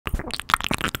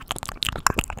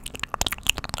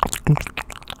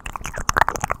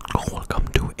Welcome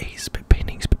to a spit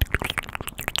painting.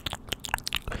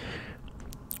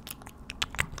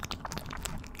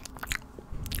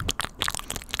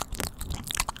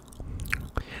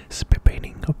 Spit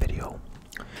painting video.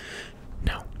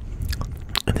 Now,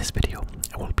 in this video,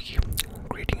 I will be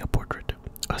creating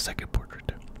a second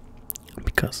portrait,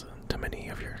 because to many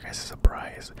of your guys'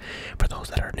 surprise, for those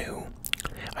that are new,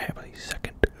 I have a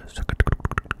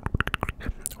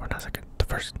the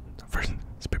first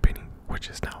spit painting, which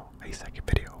is now a second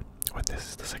video, or this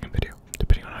is the second video,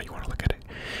 depending on how you want to look at it.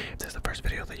 If this is the first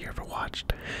video that you ever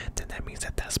watched, then that means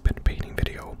that spit painting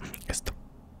video is the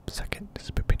second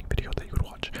spit painting video that you would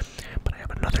watch. But I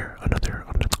have another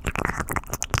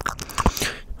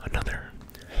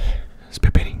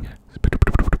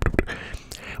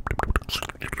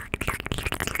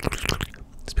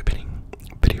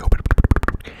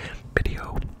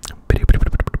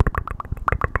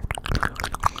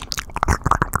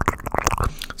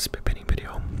spit painting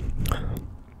video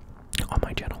on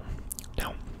my channel.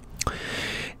 Now,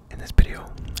 in this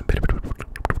video,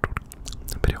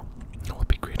 I will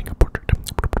be creating a portrait.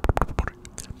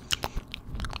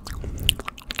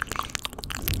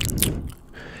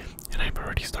 And I've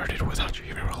already started without you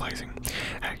even realizing.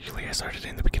 Actually, I started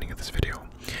in the beginning of this video.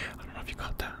 I don't know if you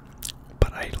got that,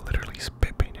 but I literally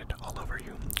spit painted all over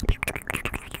you.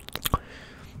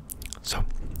 So,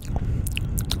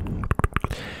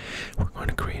 we're going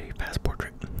to create a fast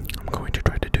portrait. I'm going to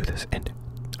try to do this in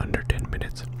under 10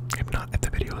 minutes. If the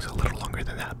video is a little longer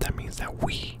than that, that means that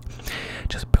we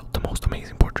just built the most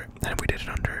amazing portrait. And if we did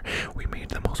it we made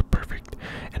the most perfect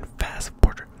and fast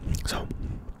portrait. So,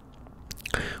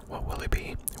 what will it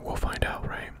be? We'll find out,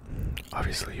 right?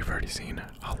 Obviously, you've already seen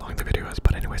how long the video is,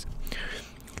 but anyways.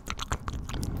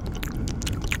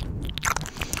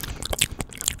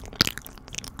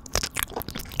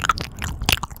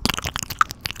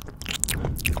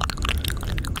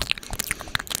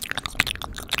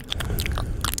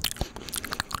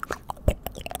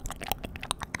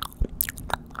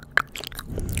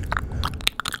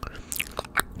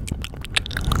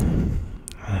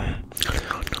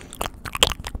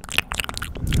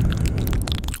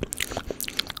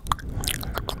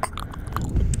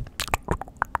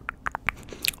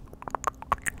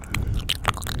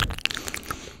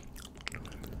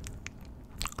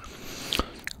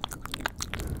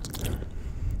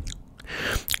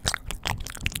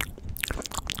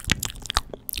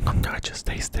 Just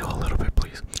stay still a little bit,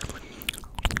 please.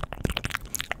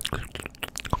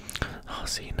 Oh,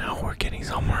 see, now we're getting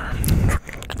somewhere.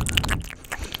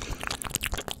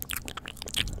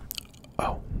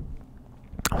 Oh,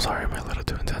 I'm sorry, I'm a little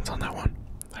too intense on that one.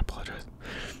 I apologize.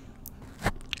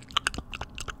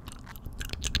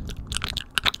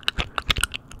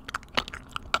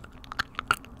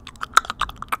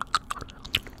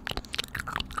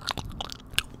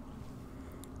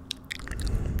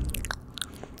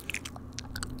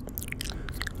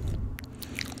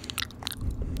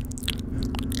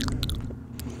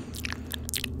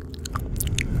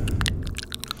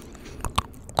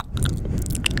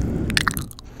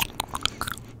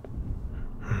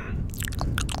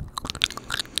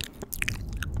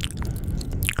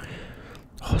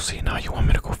 Oh, see, now you want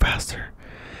me to go faster.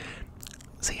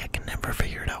 See, I can never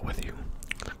figure it out with you.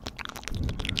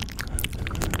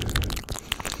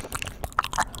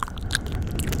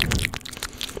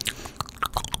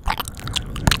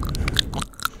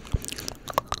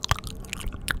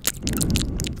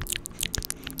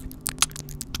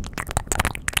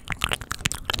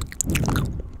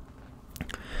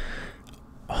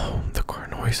 Oh, the car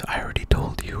noise. I already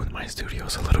told you my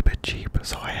studio's a little bit cheap,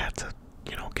 so I had to,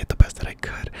 get the best that I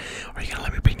could. Are you gonna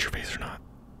let me paint your face or not?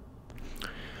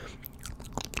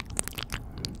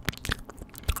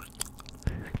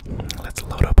 Let's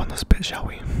load up on the spit, shall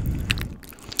we?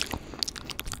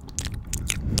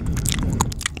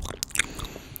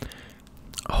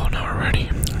 Oh, now we're ready.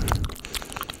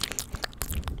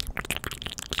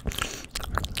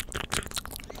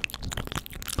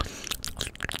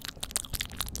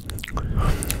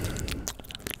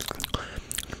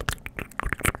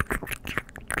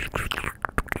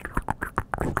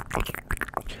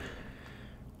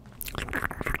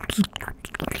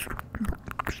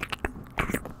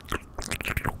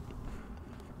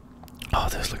 Oh,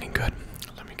 this is looking good.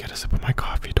 Let me get a sip of my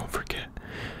coffee. Don't forget,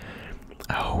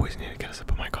 I always need to get a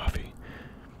sip of my coffee.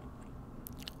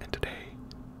 And today,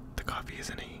 the coffee is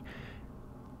in a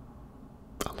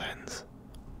lens.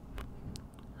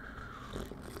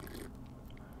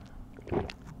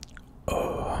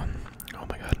 Oh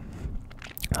my god.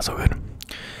 That's so good.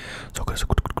 So good.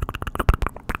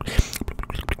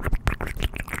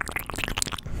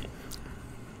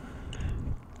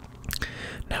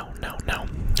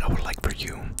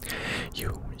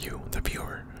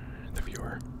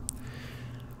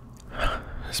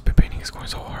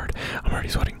 I'm already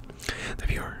sweating. The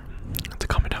viewer, to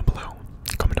comment down below.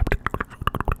 Comment down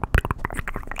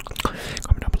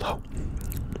below.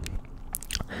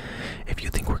 If you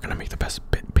think we're gonna make the best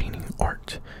bit painting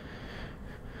art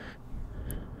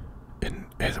in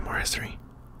ASMR history.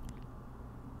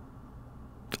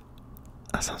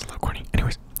 That sounds a little corny.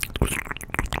 Anyways,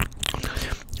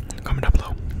 comment down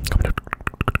below. Comment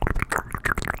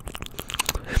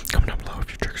down below if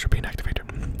your triggers are being activated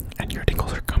and your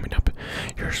tingles are coming up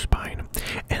your spine.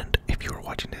 And if you are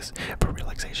watching this for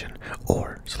relaxation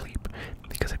or sleep,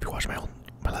 because if you watched my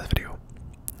last video,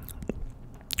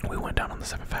 we went down on the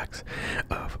 7 facts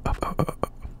of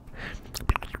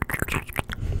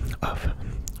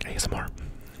ASMR.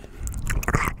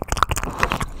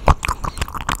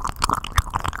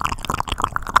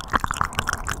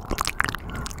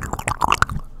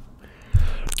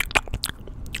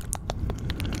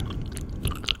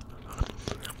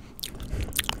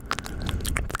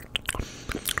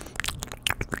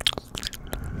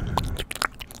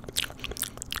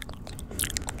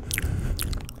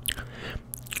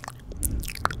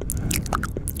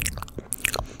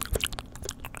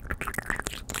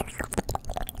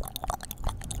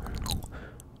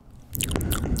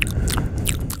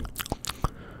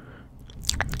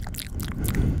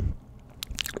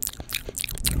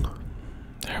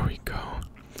 There we go.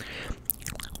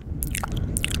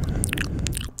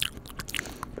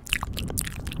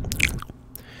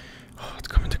 Oh, it's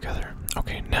coming together.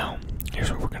 Okay, now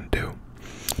here's what we're gonna do.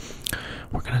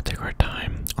 We're gonna take our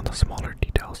time on the smaller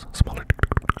details. Smaller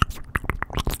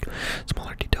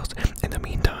details. In the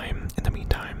meantime,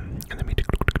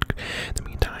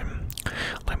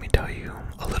 let me tell you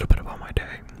a little bit about my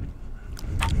day.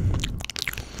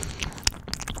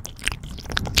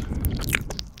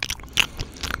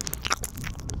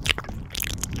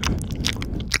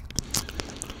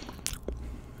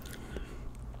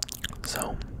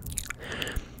 So,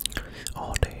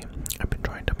 all day I've been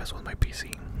trying to mess with my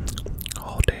PC.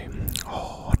 All day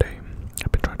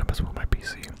I've been trying to mess with my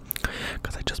PC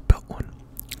because I just built one,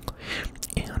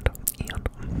 and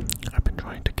I've been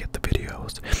trying to get the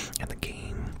videos and the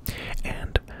game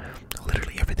and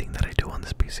literally everything that I do on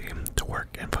this PC to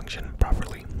work and function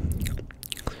properly.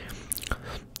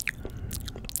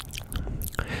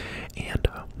 And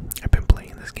I've been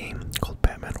playing this game called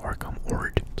Batman Arkham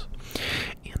Origins,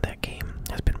 and that game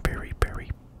has been very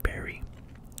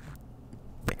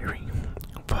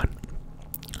fun.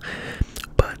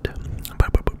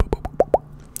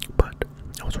 But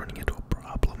I was running into a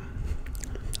problem.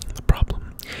 The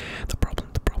problem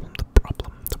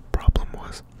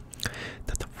was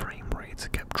that the frame rates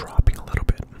kept dropping a little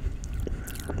bit.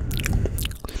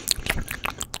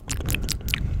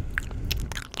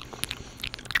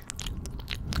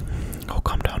 Oh,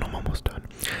 calm down, I'm almost done.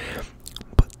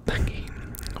 But the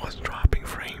game was dropping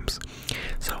frames,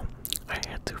 so I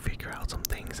had to figure out some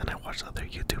things, and I watched other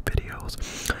YouTube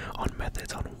videos on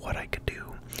methods on what I could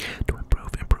do to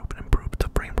improve the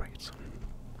frame rates.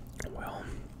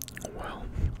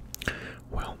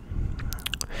 Well,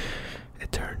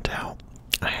 it turns out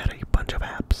I had a bunch of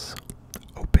apps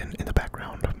open in the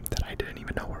background that I didn't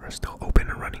even know were still open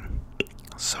and running.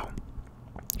 So,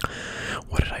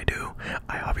 what did I do?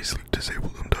 I obviously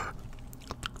disabled them,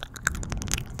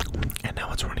 and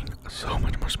now it's running so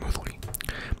much more smoothly.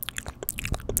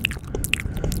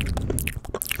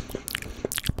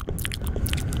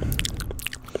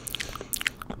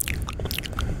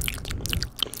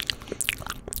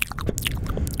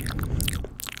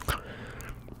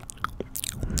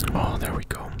 Oh, there we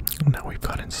go. Now we've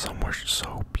gotten somewhere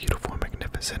so beautiful and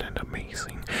magnificent and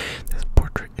amazing. This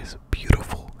portrait is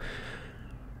beautiful.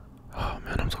 Oh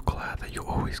man, I'm so glad that you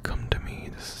always come to me.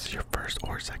 This is your first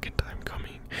or second time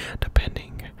coming,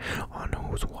 depending on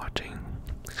who's watching.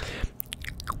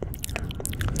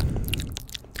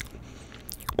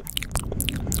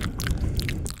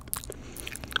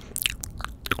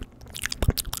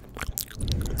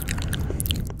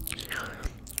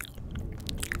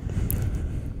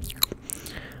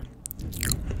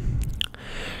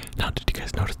 Now, did you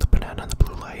guys notice the banana and the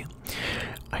blue light?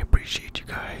 I appreciate you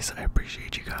guys.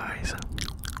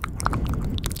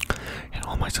 And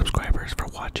all my subscribers for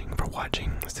watching.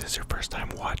 If this is your first time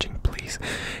watching, please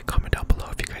comment down below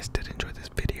if you guys did enjoy this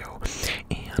video.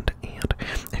 And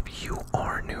if you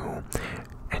are new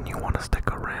and you want to stick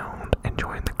around and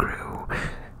join the crew,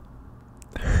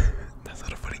 that's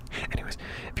not funny. Anyways,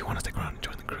 if you want to stick around and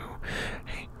join the crew,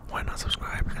 hey, why not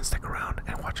subscribe and stick around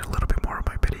and watch a little bit more of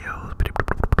my videos.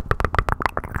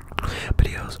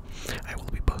 I will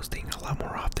be posting a lot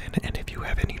more often, and if you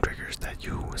have any triggers that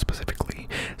you specifically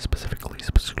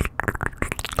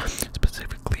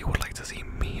would like to see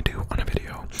me do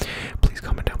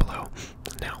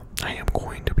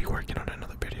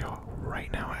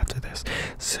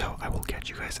will catch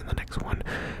you guys in the next one.